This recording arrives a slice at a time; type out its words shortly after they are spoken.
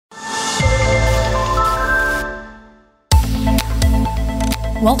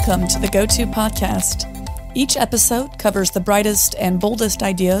Welcome to the GOTO podcast. Each episode covers the brightest and boldest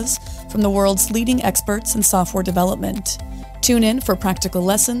ideas from the world's leading experts in software development. Tune in for practical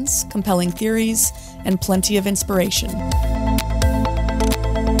lessons, compelling theories, and plenty of inspiration.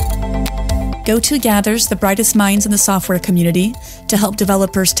 GOTO gathers the brightest minds in the software community to help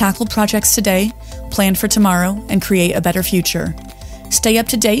developers tackle projects today, plan for tomorrow, and create a better future. Stay up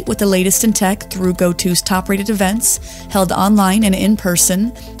to date with the latest in tech through GOTO's top-rated events, held online and in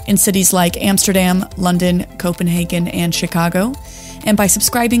person in cities like Amsterdam, London, Copenhagen, and Chicago, and by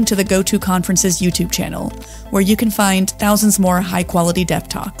subscribing to the GOTO Conference's YouTube channel, where you can find thousands more high-quality dev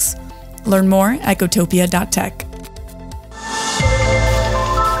talks. Learn more at gotopia.tech.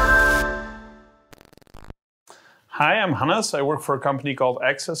 Hi, I'm Hannes. I work for a company called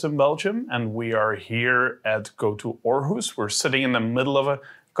Axxes in Belgium, and we are here at GOTO Aarhus. We're sitting in the middle of a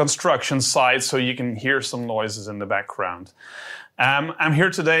construction site, so you can hear some noises in the background. I'm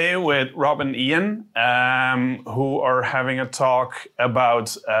here today with Rob and Ian, who are having a talk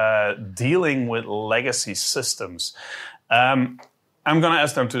about dealing with legacy systems. I'm going to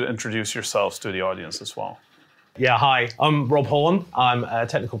ask them to introduce yourselves to the audience as well. Yeah, hi, I'm Rob Horn. I'm a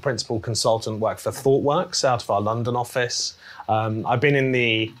technical principal consultant, work for Thoughtworks out of our London office. I've been in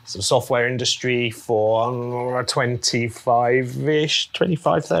the sort of software industry for 25,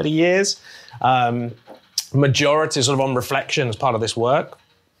 30 years. Majority sort of on reflection as part of this work.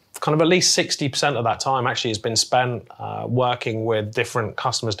 Kind of at least 60% of that time actually has been spent working with different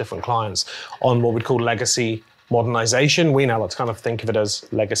customers, different clients on what we'd call legacy modernization. We now like to kind of think of it as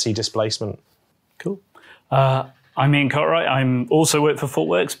legacy displacement. Cool. I'm Ian Cartwright. I'm also work for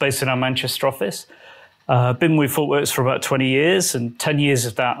Thoughtworks, based in our Manchester office. Been with Thoughtworks for about 20 years, and 10 years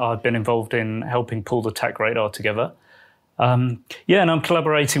of that I've been involved in helping pull the tech radar together. And I'm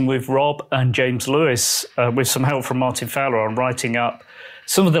collaborating with Rob and James Lewis with some help from Martin Fowler on writing up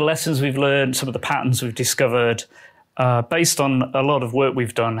some of the lessons we've learned, some of the patterns we've discovered, based on a lot of work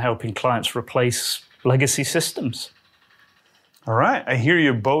we've done helping clients replace legacy systems. All right. I hear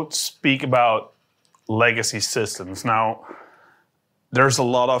you both speak about legacy systems. Now, there's a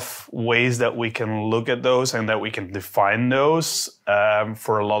lot of ways that we can look at those and that we can define those.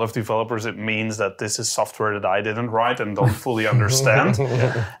 For a lot of developers, it means that this is software that I didn't write and don't fully understand.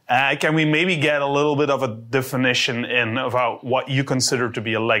 Can we maybe get a little bit of a definition in about what you consider to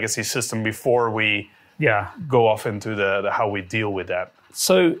be a legacy system before we go off into the how we deal with that?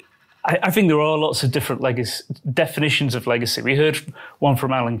 So I think there are lots of different definitions of legacy. We heard one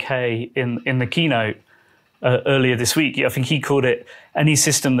from Alan Kay in the keynote earlier this week. I think he called it any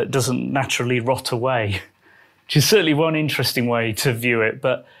system that doesn't naturally rot away, which is certainly one interesting way to view it.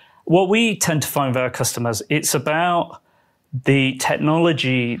 But what we tend to find with our customers, it's about the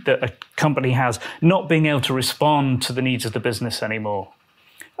technology that a company has not being able to respond to the needs of the business anymore.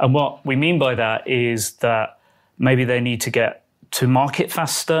 And what we mean by that is that maybe they need to get to market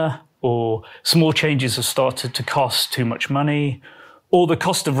faster, or small changes have started to cost too much money, or the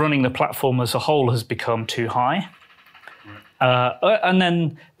cost of running the platform as a whole has become too high. And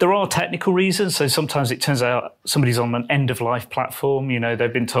then there are technical reasons. So sometimes it turns out somebody's on an end-of-life platform.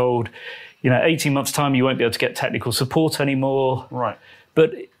 They've been told, 18 months' time, you won't be able to get technical support anymore. Right.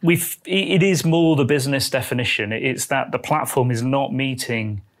 But it is more the business definition. It's that the platform is not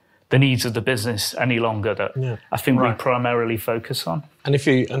meeting the needs of the business any longer that I think we primarily focus on. And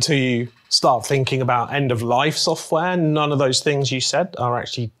until you start thinking about end-of-life software, none of those things you said are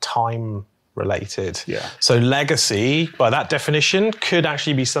actually time-related. Yeah. So legacy, by that definition, could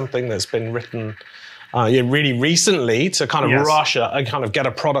actually be something that's been written really recently to kind of rush and kind of get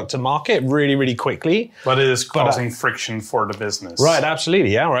a product to market really, really quickly. But it is causing friction for the business. Right,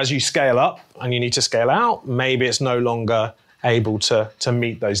 absolutely, yeah. Or as you scale up and you need to scale out, maybe it's no longer able to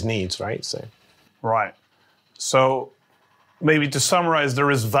meet those needs, right? Right. So maybe to summarize, there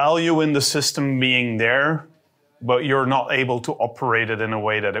is value in the system being there, but you're not able to operate it in a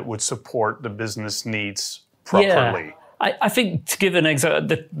way that it would support the business needs properly. Yeah. I think to give an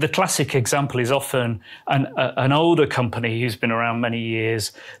example, the classic example is often an older company who's been around many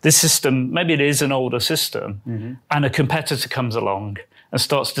years. This system, maybe it is an older system, and a competitor comes along and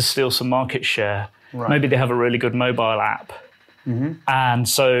starts to steal some market share. Right. Maybe they have a really good mobile app. And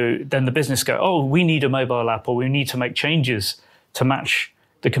so then the business go, oh, we need a mobile app, or we need to make changes to match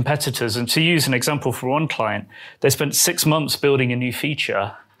the competitors. And to use an example for one client, they spent 6 months building a new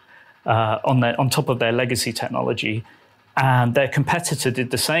feature on top of their legacy technology, and their competitor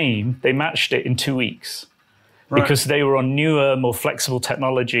did the same. They matched it in 2 weeks. Because they were on newer, more flexible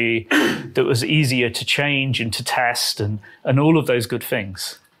technology that was easier to change and to test and all of those good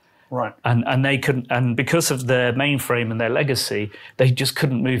things. Right. And they couldn't, and because of their mainframe and their legacy, they just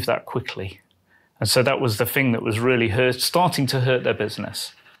couldn't move that quickly. And so that was the thing that was really starting to hurt their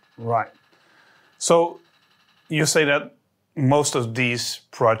business. Right. So you say that most of these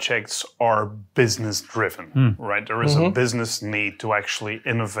projects are business driven, right? There is a business need to actually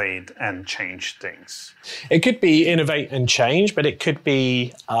innovate and change things. It could be innovate and change, but it could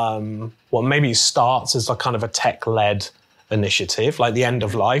be, maybe starts as a kind of a tech-led initiative, like the end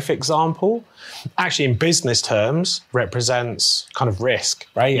of life example, actually in business terms represents kind of risk,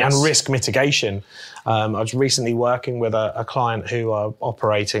 right? Yes. And risk mitigation. I was recently working with a client who are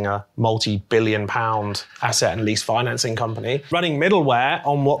operating a multi-billion pound asset and lease financing company, running middleware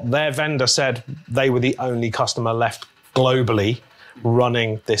on what their vendor said they were the only customer left globally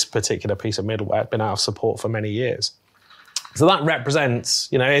running this particular piece of middleware. It's been out of support for many years. So that represents,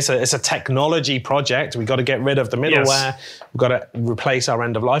 it's a technology project. We've got to get rid of the middleware. Yes. We've got to replace our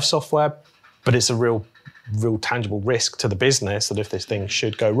end-of-life software. But it's a real tangible risk to the business that if this thing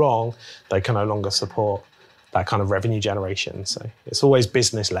should go wrong, they can no longer support that kind of revenue generation. So it's always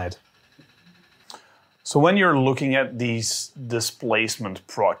business-led. So when you're looking at these displacement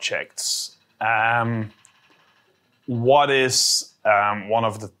projects, what is one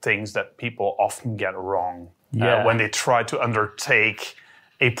of the things that people often get wrong when they try to undertake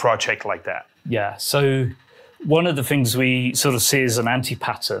a project like that? Yeah, so one of the things we sort of see as an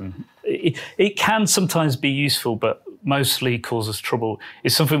anti-pattern, it can sometimes be useful, but mostly causes trouble,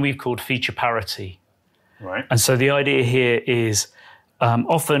 is something we've called feature parity. Right. And so the idea here is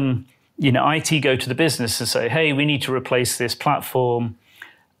often, IT go to the business and say, hey, we need to replace this platform.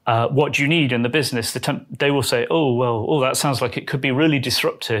 What do you need in the business? They will say, that sounds like it could be really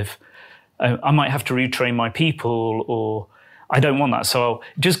disruptive. I might have to retrain my people, or I don't want that. So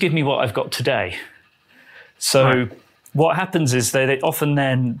just give me what I've got today. So what happens is they often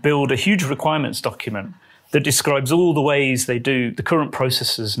then build a huge requirements document that describes all the ways they do the current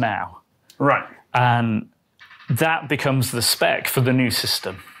processes now. Right. And that becomes the spec for the new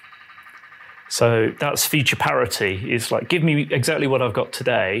system. So that's feature parity. It's like, give me exactly what I've got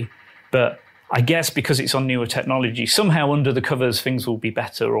today, but I guess because it's on newer technology, somehow under the covers, things will be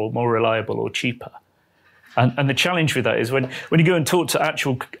better or more reliable or cheaper. And the challenge with that is when you go and talk to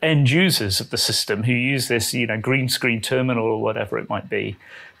actual end users of the system who use this, green screen terminal or whatever it might be,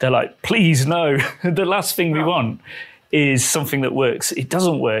 they're like, please no, the last thing we want is something that works. It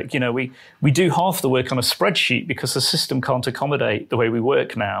doesn't work. We do half the work on a spreadsheet because the system can't accommodate the way we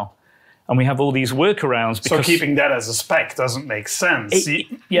work now. And we have all these workarounds. So keeping that as a spec doesn't make sense.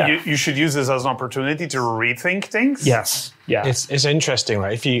 You should use this as an opportunity to rethink things. Yes. Yeah. It's interesting,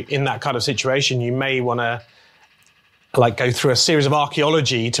 right? If you in that kind of situation, you may want to go through a series of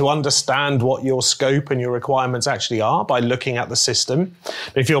archaeology to understand what your scope and your requirements actually are by looking at the system.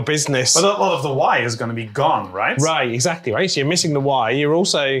 But if your business, but a lot of the why is going to be gone, right? Right. Exactly. Right. So you're missing the why. You're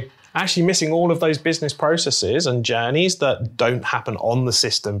also actually missing all of those business processes and journeys that don't happen on the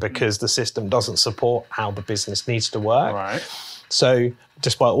system because the system doesn't support how the business needs to work. Right. So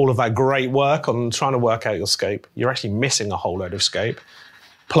despite all of that great work on trying to work out your scope, you're actually missing a whole load of scope.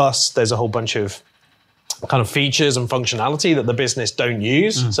 Plus, there's a whole bunch of kind of features and functionality that the business don't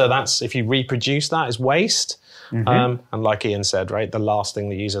use. So that's, if you reproduce that, is waste. And like Ian said, right, the last thing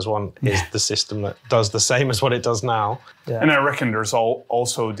the users want is the system that does the same as what it does now. Yeah. And I reckon there's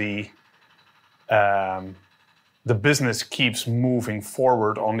also the business keeps moving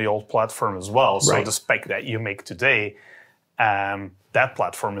forward on the old platform as well. So the spec that you make today, that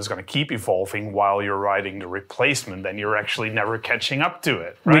platform is going to keep evolving while you're writing the replacement, and you're actually never catching up to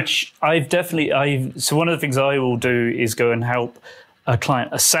it. Right? Which so one of the things I will do is go and help a client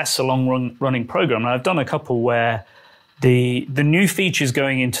assess a long-running program. And I've done a couple where the new features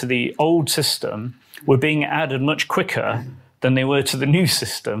going into the old system were being added much quicker than they were to the new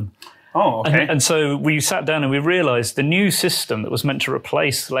system. Oh, okay. And so we sat down and we realized the new system that was meant to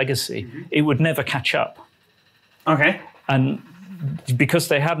replace legacy, it would never catch up. Okay. And because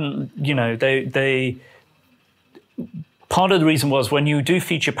they hadn't, part of the reason was when you do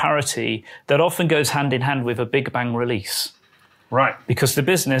feature parity, that often goes hand in hand with a big bang release. Right. Because the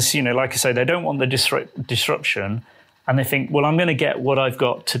business, like I say, they don't want the disruption, and they think, well, I'm going to get what I've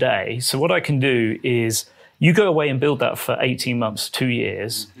got today. So what I can do is you go away and build that for 18 months, 2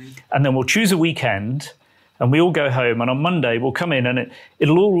 years, and then we'll choose a weekend, and we all go home, and on Monday we'll come in, and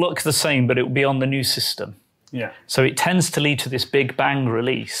it'll all look the same, but it will be on the new system. Yeah. So it tends to lead to this big bang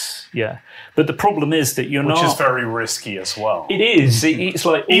release. Yeah. But the problem is that Which is very risky as well. It is. It's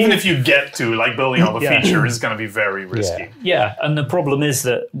like even if you get to building all the features, it's going to be very risky. Yeah. And the problem is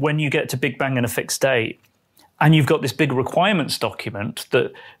that when you get to big bang in a fixed date, and you've got this big requirements document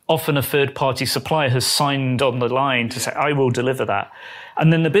that often a third-party supplier has signed on the line to say, I will deliver that.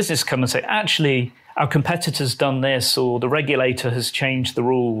 And then the business come and say, actually, our competitor's done this, or the regulator has changed the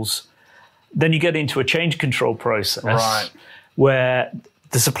rules. Then you get into a change control process where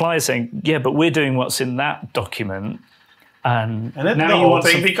the supplier's saying, yeah, but we're doing what's in that document. And the whole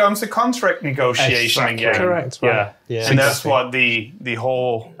thing becomes a contract negotiation again. Correct. Right. Yeah. And that's what the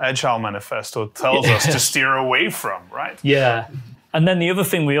whole Agile Manifesto tells us to steer away from, right? Yeah. And then the other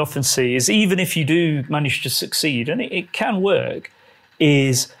thing we often see is even if you do manage to succeed, and it can work,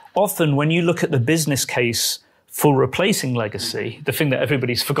 is often when you look at the business case for replacing legacy, the thing that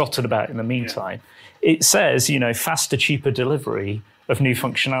everybody's forgotten about in the meantime, it says, faster, cheaper delivery of new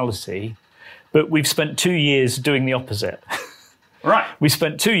functionality. But we've spent 2 years doing the opposite. Right. We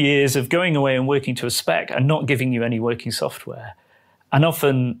spent 2 years of going away and working to a spec and not giving you any working software. And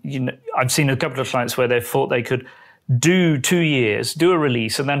often, I've seen a couple of clients where they thought they could do 2 years, do a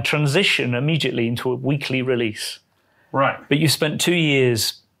release, and then transition immediately into a weekly release. Right. But you spent 2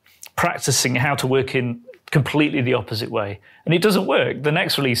 years practicing how to work in completely the opposite way. And it doesn't work. The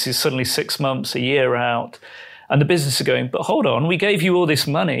next release is suddenly 6 months, a year out. And the business are going, but hold on, we gave you all this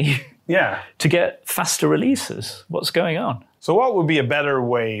money to get faster releases. What's going on? So what would be a better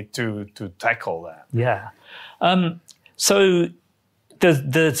way to tackle that? Yeah. So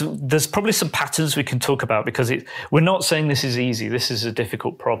there's probably some patterns we can talk about because we're not saying this is easy. This is a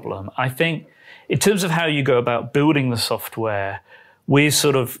difficult problem. I think in terms of how you go about building the software, we're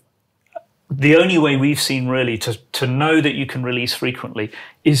sort of the only way we've seen really to know that you can release frequently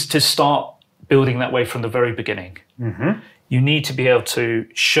is to start building that way from the very beginning. Mm-hmm. You need to be able to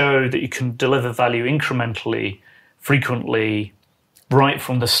show that you can deliver value incrementally, frequently, right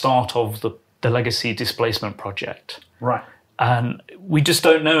from the start of the legacy displacement project. Right. And we just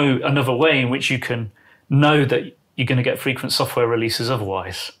don't know another way in which you can know that you're going to get frequent software releases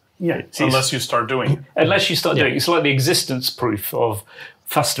otherwise. Yeah, unless you start doing it. Unless you start doing it. It's like the existence proof of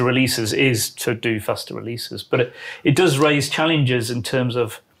faster releases is to do faster releases. But it does raise challenges in terms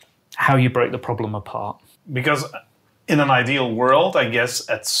of how you break the problem apart. Because in an ideal world, I guess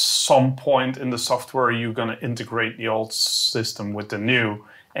at some point in the software, you're going to integrate the old system with the new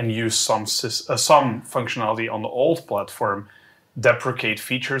and use some functionality on the old platform, deprecate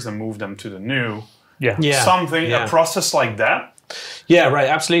features and move them to the new. A process like that. Yeah, right,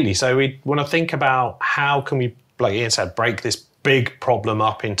 absolutely. So we want to think about how can we, like Ian said, break this big problem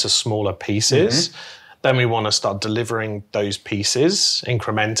up into smaller pieces. Mm-hmm. Then we want to start delivering those pieces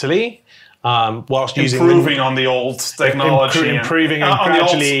incrementally, whilst improving on the old technology, improving and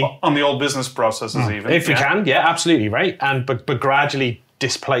gradually on the old business processes, even if we can. Yeah, absolutely, right. And but gradually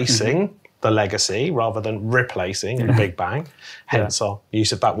displacing the legacy rather than replacing in a big bang. Hence our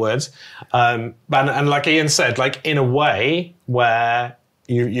use of that word. And like Ian said, like in a way where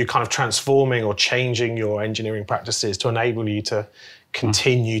you're kind of transforming or changing your engineering practices to enable you to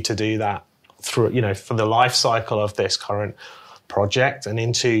continue to do that through, for the life cycle of this current project and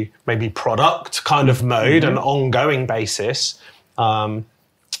into maybe product kind of mode and ongoing basis to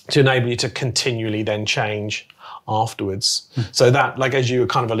enable you to continually then change afterwards. So that, like as you were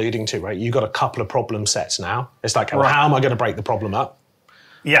kind of alluding to, right, you've got a couple of problem sets now. It's like, how am I going to break the problem up?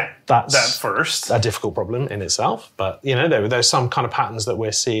 Yeah, that's that first. A difficult problem in itself. But, there's some kind of patterns that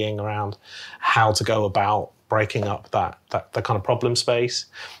we're seeing around how to go about breaking up that kind of problem space.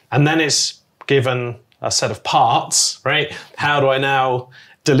 And then it's given a set of parts, right? How do I now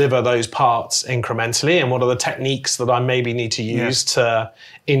deliver those parts incrementally? And what are the techniques that I maybe need to use to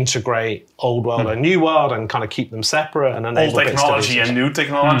integrate old world and new world and kind of keep them separate and enable old technology and new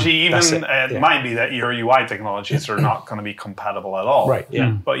technology? Even it might be that your UI technologies are not going to be compatible at all. Right,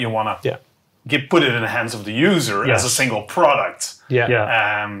 yeah. But you want to put it in the hands of the user as a single product.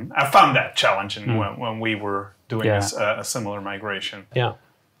 I found that challenging when we were doing a similar migration. Yeah.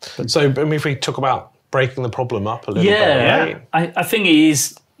 So if we talk about breaking the problem up a little bit, right? I think it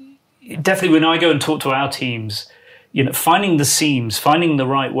is definitely when I go and talk to our teams, finding the seams, finding the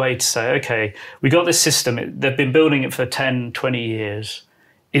right way to say, okay, we got this system, they've been building it for 10, 20 years.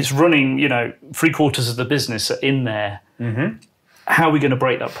 It's running, 3/4 of the business are in there. Mm-hmm. How are we going to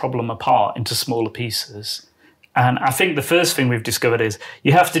break that problem apart into smaller pieces? And I think the first thing we've discovered is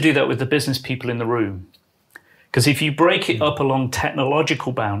you have to do that with the business people in the room. Because if you break it up along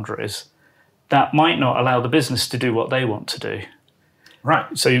technological boundaries, that might not allow the business to do what they want to do. Right.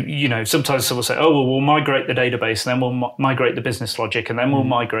 So, sometimes someone will say, we'll migrate the database, and then we'll migrate the business logic, and then we'll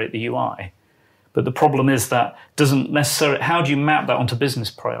migrate the UI. But the problem is that doesn't necessarily, how do you map that onto business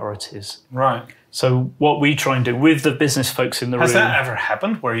priorities? Right. So what we try and do with the business folks in the room. Has that ever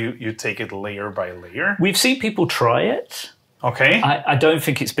happened where you take it layer by layer? We've seen people try it. Okay. I don't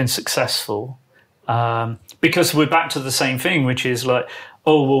think it's been successful because we're back to the same thing, which is like,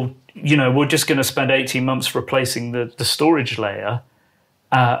 oh, well, we're just going to spend 18 months replacing the storage layer.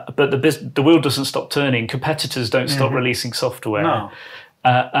 But the wheel doesn't stop turning. Competitors don't stop releasing software. No.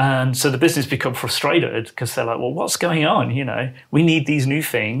 And so the business become frustrated because they're like, well, what's going on? We need these new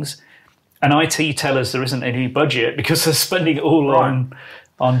things. And IT tell us there isn't any budget because they're spending it all on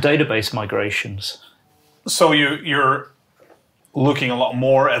database migrations. So you're looking a lot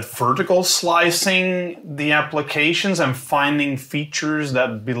more at vertical slicing the applications and finding features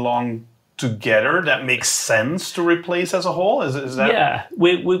that belong together that makes sense to replace as a whole? Is that? Yeah,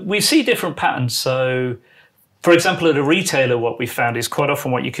 we see different patterns. So, for example, at a retailer, what we found is quite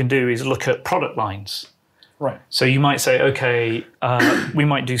often what you can do is look at product lines. Right. So you might say, okay, we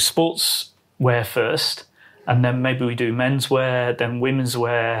might do sportswear first, and then maybe we do menswear, then women's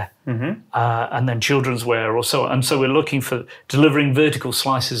wear, and then children's wear, or so on. And so we're looking for delivering vertical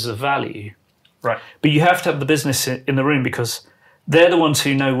slices of value. Right. But you have to have the business in the room because they're the ones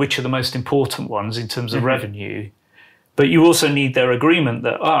who know which are the most important ones in terms of revenue. But you also need their agreement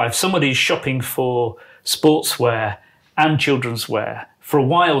that, if somebody's shopping for sportswear and children's wear, for a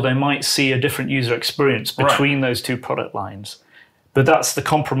while they might see a different user experience between those two product lines. But that's the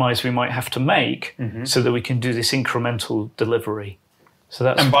compromise we might have to make so that we can do this incremental delivery. So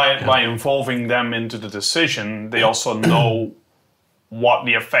that's, and by involving them into the decision, they also know what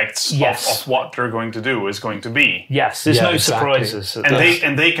the effects of what they're going to do is going to be. Yes, there's no surprises.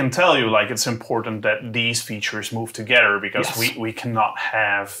 And they can tell you, like, it's important that these features move together because we cannot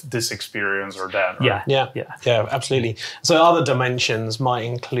have this experience or that. Right? Yeah, absolutely. So other dimensions might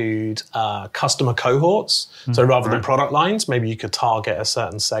include customer cohorts. So rather than product lines, maybe you could target a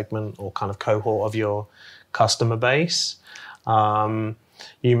certain segment or kind of cohort of your customer base.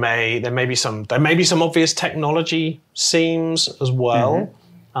 There may be some obvious technology seams as well.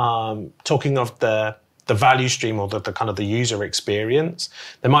 Talking of the value stream or the kind of the user experience,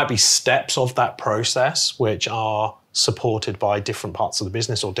 there might be steps of that process which are supported by different parts of the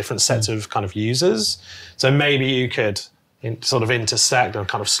business or different sets of kind of users. So maybe you could sort of intersect and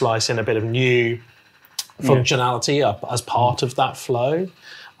kind of slice in a bit of new functionality up as part of that flow.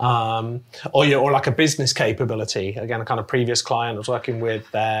 Or like a business capability. Again, a kind of previous client was working with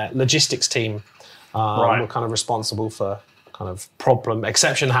their logistics team. Were kind of responsible for kind of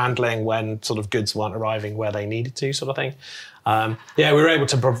exception handling when sort of goods weren't arriving where they needed to, sort of thing. We were able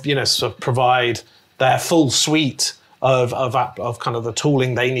to sort of provide their full suite of kind of the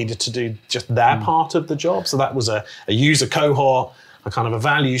tooling they needed to do just their part of the job. So that was a user cohort, a kind of a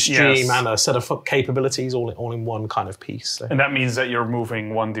value stream and a set of capabilities all in one kind of piece. So. And that means that you're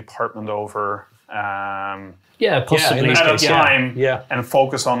moving one department over possibly at a time and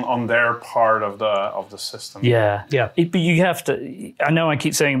focus on their part of the system. But you have to, I know I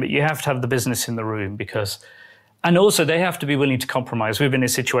keep saying, but you have to have the business in the room and also they have to be willing to compromise. We've been in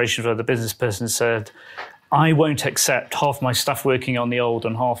situations where the business person said, I won't accept half my stuff working on the old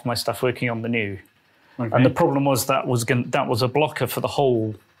and half my stuff working on the new. Okay. And the problem was that was a blocker for the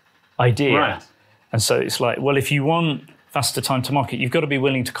whole idea. Right. And so it's like, well, if you want faster time to market, you've got to be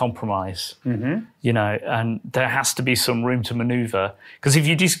willing to compromise, and there has to be some room to maneuver. Because if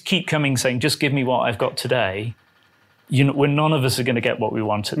you just keep coming saying, just give me what I've got today, none of us are going to get what we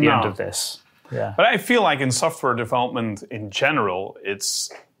want at the end of this. Yeah. But I feel like in software development in general,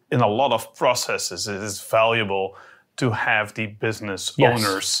 it's in a lot of processes, it is valuable to have the business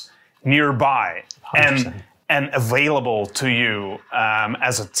owners nearby 100%. and available to you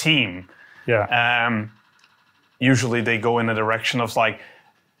as a team. Usually they go in a direction of like,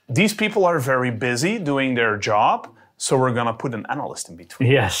 these people are very busy doing their job, so we're going to put an analyst in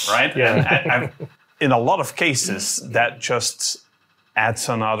between. Yes. Right? Yeah. And in a lot of cases, that just adds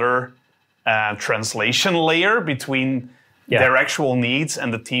another translation layer between their actual needs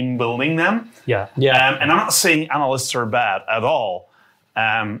and the team building them. And I'm not saying analysts are bad at all.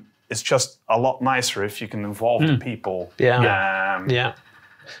 It's just a lot nicer if you can involve the people.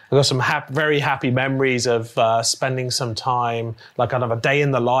 I've got some very happy memories of spending some time, like kind of a day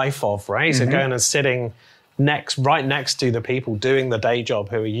in the life of, right? So going and sitting right next to the people doing the day job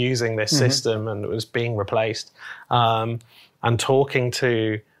who are using this system and it was being replaced, and talking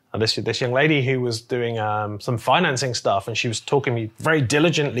to this young lady who was doing some financing stuff, and she was talking me very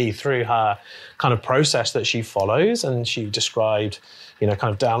diligently through her kind of process that she follows, and she described, kind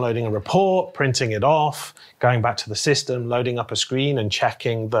of downloading a report, printing it off, going back to the system, loading up a screen and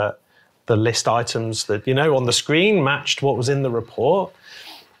checking that the list items that, on the screen matched what was in the report.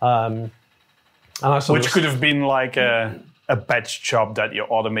 And Which could have been like a batch job that you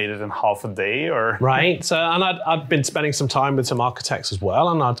automated in half a day, or right. So, and I'd been spending some time with some architects as well,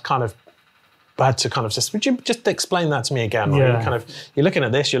 and I'd kind of had to kind of just, would you just explain that to me again? Yeah. You're looking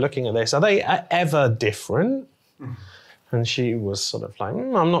at this, you're looking at this. Are they ever different? And she was sort of like,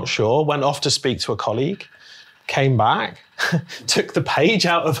 I'm not sure. Went off to speak to a colleague, came back, took the page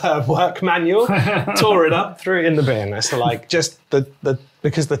out of her work manual, tore it up, threw it in the bin. So like just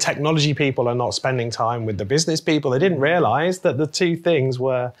because the technology people are not spending time with the business people, they didn't realize that the two things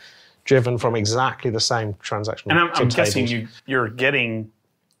were driven from exactly the same transactional. And I'm guessing you're getting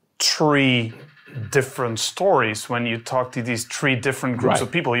 3 different stories when you talk to these 3 different groups of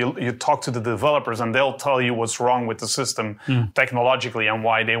people. You talk to the developers and they'll tell you what's wrong with the system technologically and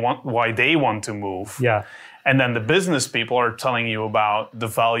why they want to move. Yeah. And then the business people are telling you about the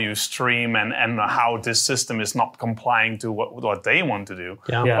value stream and how this system is not complying to what they want to do.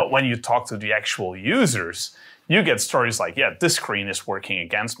 Yeah. Yeah. But when you talk to the actual users, you get stories like, this screen is working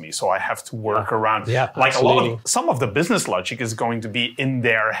against me, so I have to work around. Yeah, like absolutely. some of the business logic is going to be in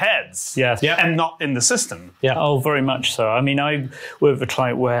their heads and not in the system. Yeah. Oh, very much so. I mean, I worked with a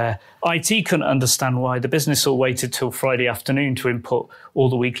client where IT couldn't understand why the business all waited till Friday afternoon to input all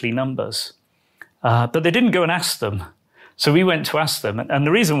the weekly numbers. But they didn't go and ask them. So we went to ask them. And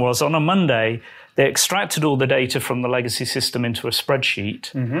the reason was, on a Monday, they extracted all the data from the legacy system into a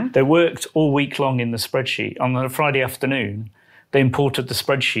spreadsheet. Mm-hmm. They worked all week long in the spreadsheet. On a Friday afternoon, they imported the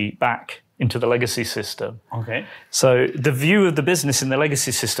spreadsheet back into the legacy system. Okay. So the view of the business in the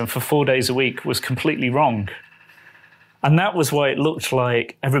legacy system for 4 days a week was completely wrong. And that was why it looked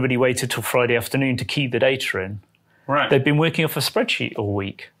like everybody waited till Friday afternoon to key the data in. Right. They'd been working off a spreadsheet all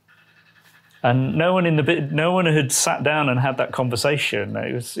week. And no one had sat down and had that conversation.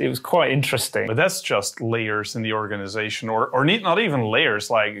 It was quite interesting. But that's just layers in the organization, or not even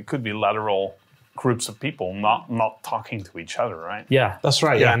layers. Like it could be lateral groups of people not talking to each other, right? Yeah, that's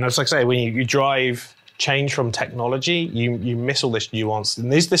right. Yeah, and it's like I say, when you drive change from technology, you miss all this nuance.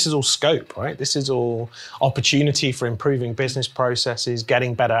 And this is all scope, right? This is all opportunity for improving business processes,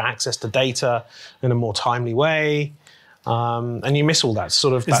 getting better access to data in a more timely way. And you miss all that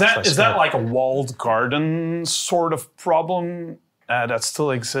sort of. Is that like a walled garden sort of problem that still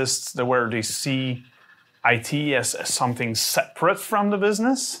exists, where they see IT as something separate from the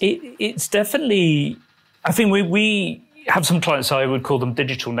business? It's definitely. I think we have some clients. I would call them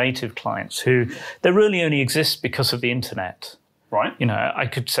digital native clients who they really only exist because of the internet. Right. I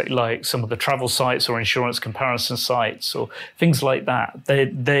could say like some of the travel sites or insurance comparison sites or things like that.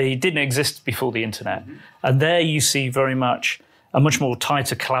 They didn't exist before the internet. Mm-hmm. And there you see very much a much more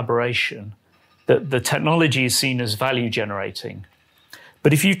tighter collaboration, that the technology is seen as value generating.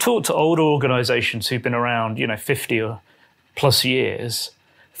 But if you talk to older organizations who've been around, 50 or plus years,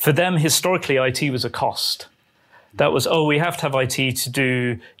 for them, historically, IT was a cost. That was, we have to have IT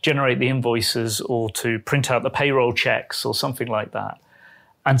to generate the invoices or to print out the payroll checks or something like that.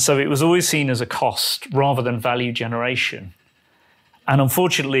 And so it was always seen as a cost rather than value generation. And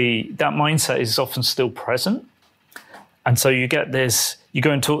unfortunately, that mindset is often still present. And so you get this, you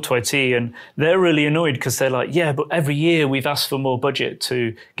go and talk to IT and they're really annoyed because they're like, but every year we've asked for more budget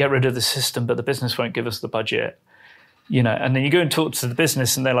to get rid of the system, but the business won't give us the budget. And then you go and talk to the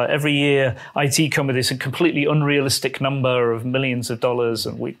business and they're like, every year IT come with this completely unrealistic number of millions of dollars.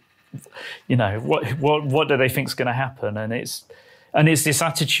 And what do they think is going to happen? And it's this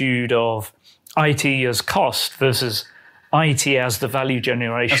attitude of IT as cost versus IT as the value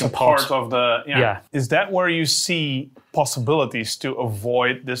generation as a part of the, yeah. Is that where you see possibilities to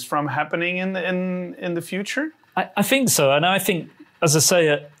avoid this from happening in the future? I think so. And I think, as I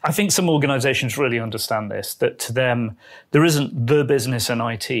say, I think some organizations really understand this, that to them, there isn't the business and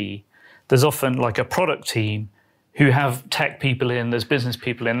IT. There's often like a product team who have tech people in, there's business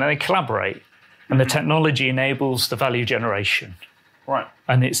people in, and they collaborate. And the technology enables the value generation. Right.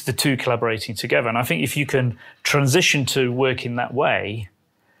 And it's the two collaborating together. And I think if you can transition to work in that way,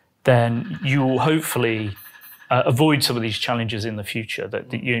 then you will hopefully avoid some of these challenges in the future,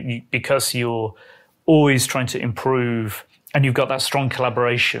 because you're always trying to improve. And you've got that strong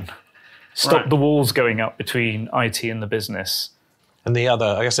collaboration. Stop the walls going up between IT and the business. And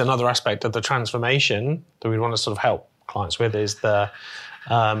another aspect of the transformation that we want to sort of help clients with is the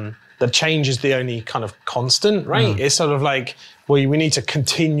that change is the only kind of constant, right? It's sort of like, well, we need to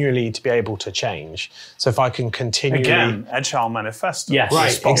continually to be able to change. So if I can continually... Again, Agile Manifesto. Yes.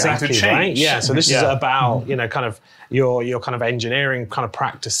 Right, exactly, right? Yeah, so this is Yeah. about, kind of your kind of engineering kind of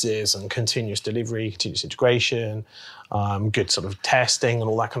practices and continuous delivery, continuous integration, good sort of testing and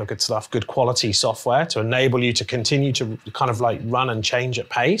all that kind of good stuff, good quality software to enable you to continue to kind of like run and change at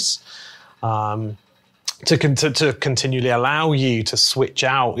pace, to continually allow you to switch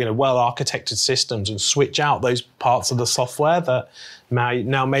out, well-architected systems and switch out those parts of the software that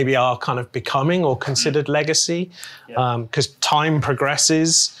now maybe are kind of becoming or considered legacy, because time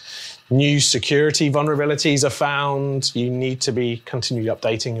progresses. New security vulnerabilities are found. You need to be continually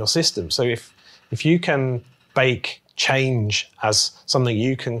updating your system. So if you can bake change as something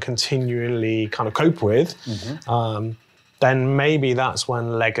you can continually kind of cope with, then maybe that's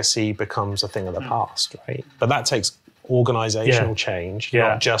when legacy becomes a thing of the past, right? But that takes organizational change,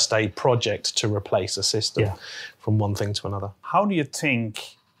 not just a project to replace a system from one thing to another. How do you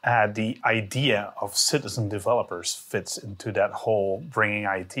think the idea of citizen developers fits into that whole bringing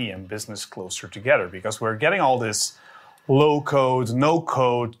IT and business closer together? Because we're getting all this low-code,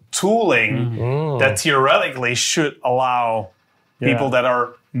 no-code tooling that theoretically should allow people that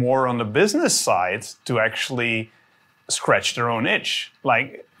are more on the business side to actually scratch their own itch,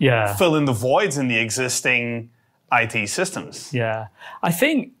 like fill in the voids in the existing IT systems. Yeah.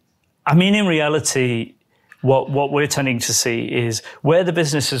 In reality, what we're tending to see is where the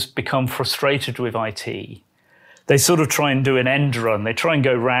business has become frustrated with IT, they sort of try and do an end run. They try and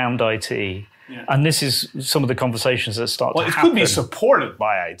go round IT. Yeah. And this is some of the conversations that start to happen. Well, it could be supported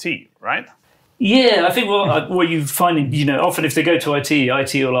by IT, right? Yeah, I think what you find, often if they go to IT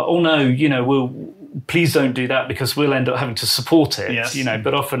are like, oh no, please don't do that because we'll end up having to support it. Yes.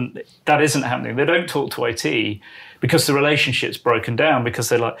 But often that isn't happening. They don't talk to IT because the relationship's broken down, because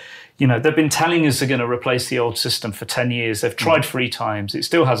they're like, they've been telling us they're going to replace the old system for 10 years. They've tried 3 times. It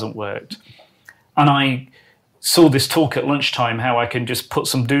still hasn't worked. And I saw this talk at lunchtime, how I can just put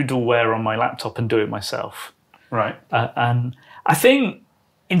some doodleware on my laptop and do it myself. Right. And I think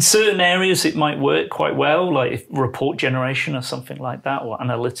in certain areas it might work quite well, like report generation or something like that, or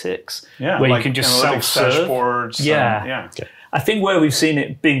analytics, where you can just self-serve. Dashboards. Okay. I think where we've seen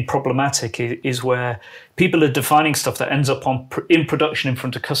it being problematic is where people are defining stuff that ends up in production in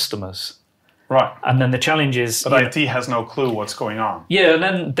front of customers. Right. And then the challenge is... But IT has no clue what's going on. Yeah, and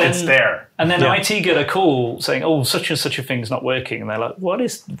then it's there. And then IT get a call saying, oh, such and such a thing's not working. And they're like, what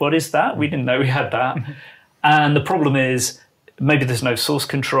is that? We didn't know we had that. And the problem is maybe there's no source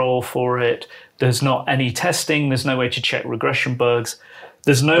control for it. There's not any testing. There's no way to check regression bugs.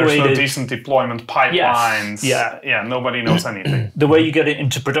 There's no decent deployment pipelines. Yes. Yeah, nobody knows anything. The way you get it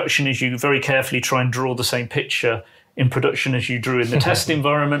into production is you very carefully try and draw the same picture in production as you drew in the test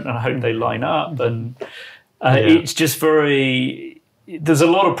environment, and I hope they line up. And it's just there's a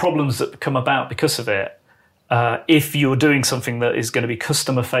lot of problems that come about because of it. If you're doing something that is going to be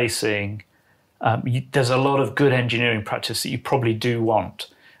customer facing, there's a lot of good engineering practice that you probably do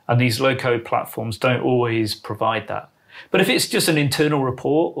want. And these low-code platforms don't always provide that. But if it's just an internal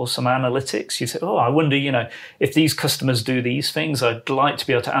report or some analytics, you say, oh, I wonder, if these customers do these things, I'd like to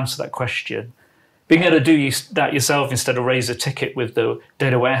be able to answer that question. Being able to do that yourself instead of raise a ticket with the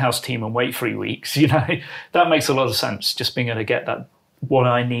data warehouse team and wait 3 weeks, that makes a lot of sense. Just being able to get that, what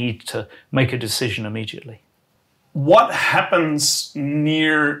I need to make a decision immediately. What happens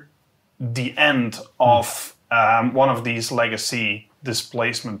near the end of one of these legacy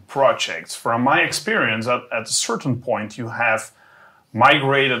displacement projects? From my experience, at a certain point, you have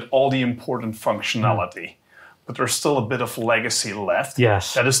migrated all the important functionality, but there's still a bit of legacy left.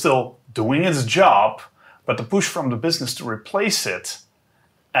 Yes. That is still doing its job, but the push from the business to replace it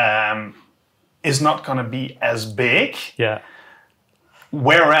is not going to be as big. Yeah.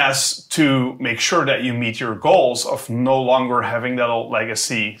 Whereas to make sure that you meet your goals of no longer having that old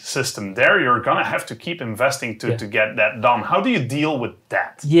legacy system there, you're going to have to keep investing to get that done. How do you deal with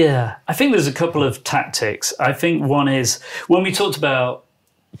that? Yeah, I think there's a couple of tactics. I think one is when we talked about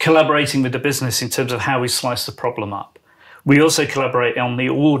collaborating with the business in terms of how we slice the problem up, we also collaborate on the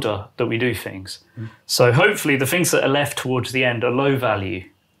order that we do things. So hopefully the things that are left towards the end are low value.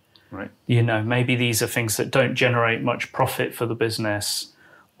 Right. Maybe these are things that don't generate much profit for the business,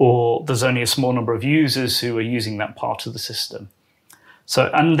 or there's only a small number of users who are using that part of the system.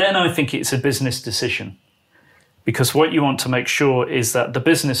 And then I think it's a business decision, because what you want to make sure is that the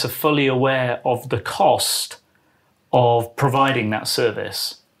business are fully aware of the cost of providing that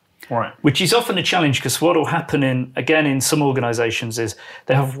service. Right. Which is often a challenge, because what will happen in some organizations is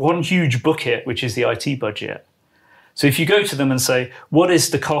they have one huge bucket, which is the IT budget. So if you go to them and say, what is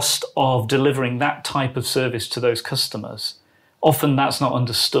the cost of delivering that type of service to those customers? Often that's not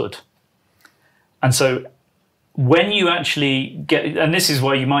understood. And so when you actually get, and this is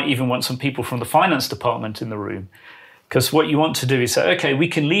why you might even want some people from the finance department in the room, because what you want to do is say, okay, we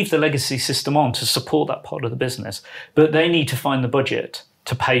can leave the legacy system on to support that part of the business, but they need to find the budget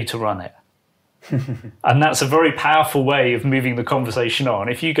to pay to run it. And that's a very powerful way of moving the conversation on.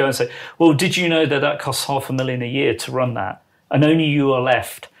 If you go and say, well, did you know that that costs $500,000 a year to run that? And only you are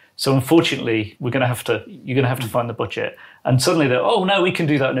left. So unfortunately, you're going to have to find the budget. And suddenly they're, oh no, we can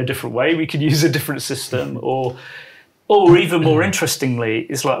do that in a different way. We can use a different system. Or even more interestingly,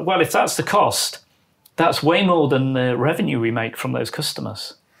 it's like, well, if that's the cost, that's way more than the revenue we make from those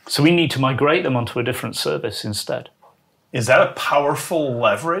customers. So we need to migrate them onto a different service instead. Is that a powerful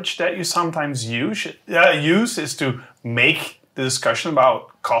leverage that you sometimes use is to make the discussion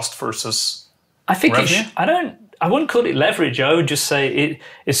about cost versus revenue? I wouldn't call it leverage. I would just say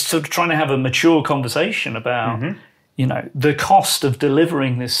it's sort of trying to have a mature conversation about, the cost of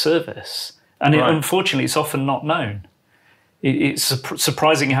delivering this service. And unfortunately, it's often not known. It's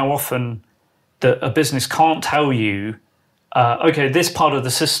surprising how often that a business can't tell you, okay, this part of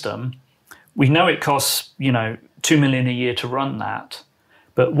the system, we know it costs, $2 million a year to run that,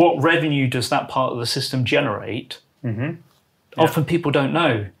 but what revenue does that part of the system generate? Often people don't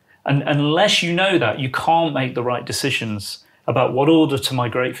know. And unless you know that, you can't make the right decisions about what order to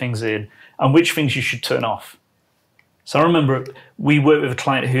migrate things in and which things you should turn off. So I remember we worked with a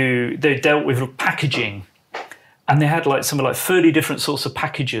client who they dealt with packaging, and they had something like 30 different sorts of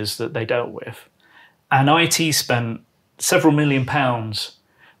packages that they dealt with. And IT spent several £1 million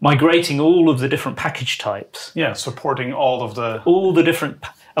migrating all of the different package types. Yeah, supporting all the different.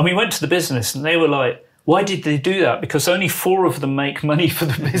 And we went to the business and they were like, why did they do that? Because only 4 of them make money for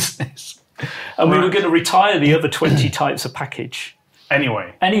the business. And we were going to retire the other 20 types of package.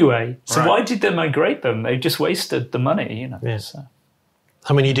 Anyway. So why did they migrate them? They just wasted the money, Yeah. So.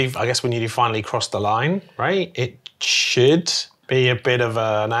 And when you do finally cross the line, right, it should be a bit of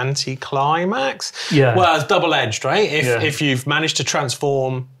an anticlimax. Yeah. Well, it's double-edged, right? If you've managed to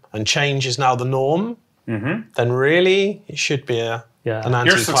transform and change is now the norm, then really it should be an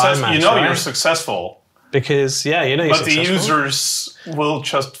anticlimax. You're successful. Because, you're but successful. the users will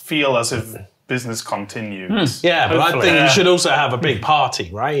just feel as if business continues. Yeah, but I think you should also have a big party,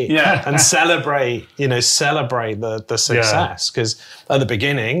 right? Yeah. And celebrate the success. Because at the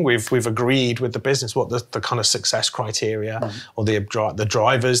beginning, we've agreed with the business what the kind of success criteria or the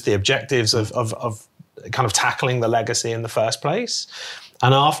drivers, the objectives of kind of tackling the legacy in the first place.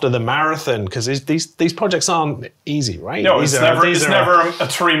 And after the marathon, because these projects aren't easy, right? No, it's never a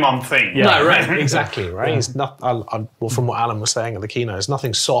 3-month thing. Yeah. No, right, exactly, right? It's not. Well, from what Alan was saying at the keynote, there's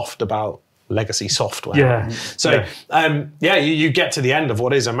nothing soft about legacy software. Yeah. So, you get to the end of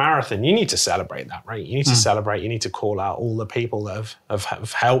what is a marathon. You need to celebrate that, right? You need to celebrate. You need to call out all the people that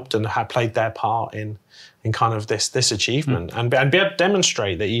have helped and have played their part in kind of this achievement, and be able to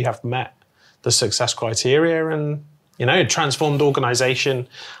demonstrate that you have met the success criteria and. Transformed organisation,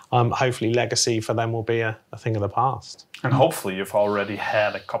 hopefully legacy for them will be a thing of the past. And hopefully you've already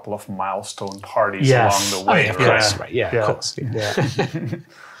had a couple of milestone parties along the way. Of course, right? Yeah, of course. Yeah.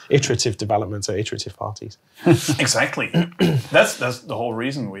 Iterative developments or iterative parties. Exactly. That's the whole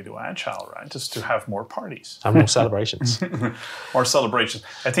reason we do Agile, right? Just to have more parties. And more celebrations. More celebrations.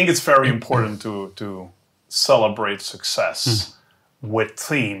 I think it's very important to celebrate success with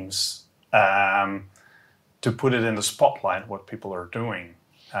themes. To put it in the spotlight, what people are doing.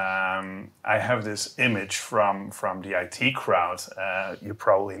 I have this image from the IT crowd. You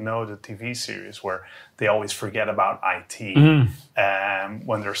probably know the TV series where they always forget about IT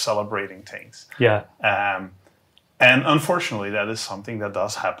when they're celebrating things. Yeah. And unfortunately, that is something that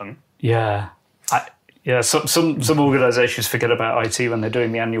does happen. Yeah. Some organizations forget about IT when they're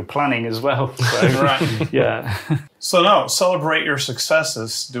doing the annual planning as well. So, right. Yeah. So no, celebrate your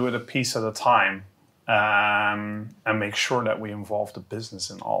successes. Do it a piece at a time. And make sure that we involve the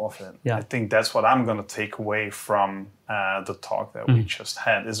business in all of it. Yeah. I think that's what I'm going to take away from the talk that we just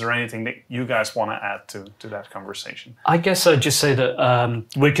had. Is there anything that you guys want to add to that conversation? I guess I'd just say that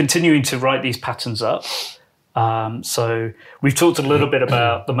we're continuing to write these patterns up. So we've talked a little bit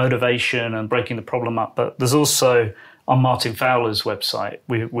about the motivation and breaking the problem up, but there's also on Martin Fowler's website,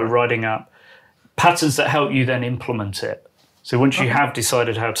 we're writing up patterns that help you then implement it. So once you have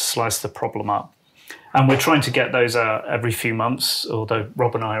decided how to slice the problem up, and we're trying to get those out every few months, although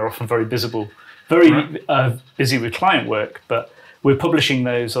Rob and I are often very busy with client work, but we're publishing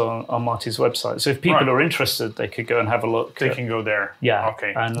those on Marty's website. So if people are interested, they could go and have a look. They can go there. Yeah,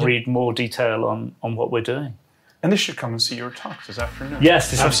 okay. and read more detail on what we're doing. And they should come and see your talk this afternoon. Yes,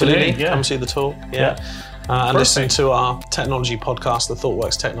 this Absolutely. afternoon. Yeah. Come see the talk. Yeah. And listen to our technology podcast, the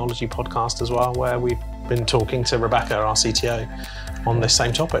Thoughtworks technology podcast as well, where we've been talking to Rebecca, our CTO, on this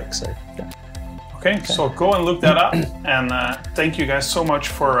same topic. So, Okay, so go and look that up. And thank you guys so much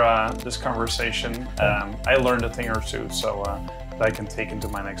for this conversation. I learned a thing or two, so that I can take into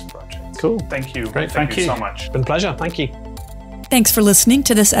my next project. Cool. Thank you. Great. Thank you so much. It's been a pleasure. Thank you. Thanks for listening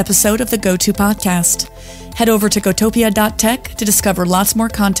to this episode of the GOTO podcast. Head over to gotopia.tech to discover lots more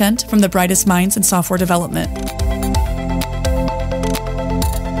content from the brightest minds in software development.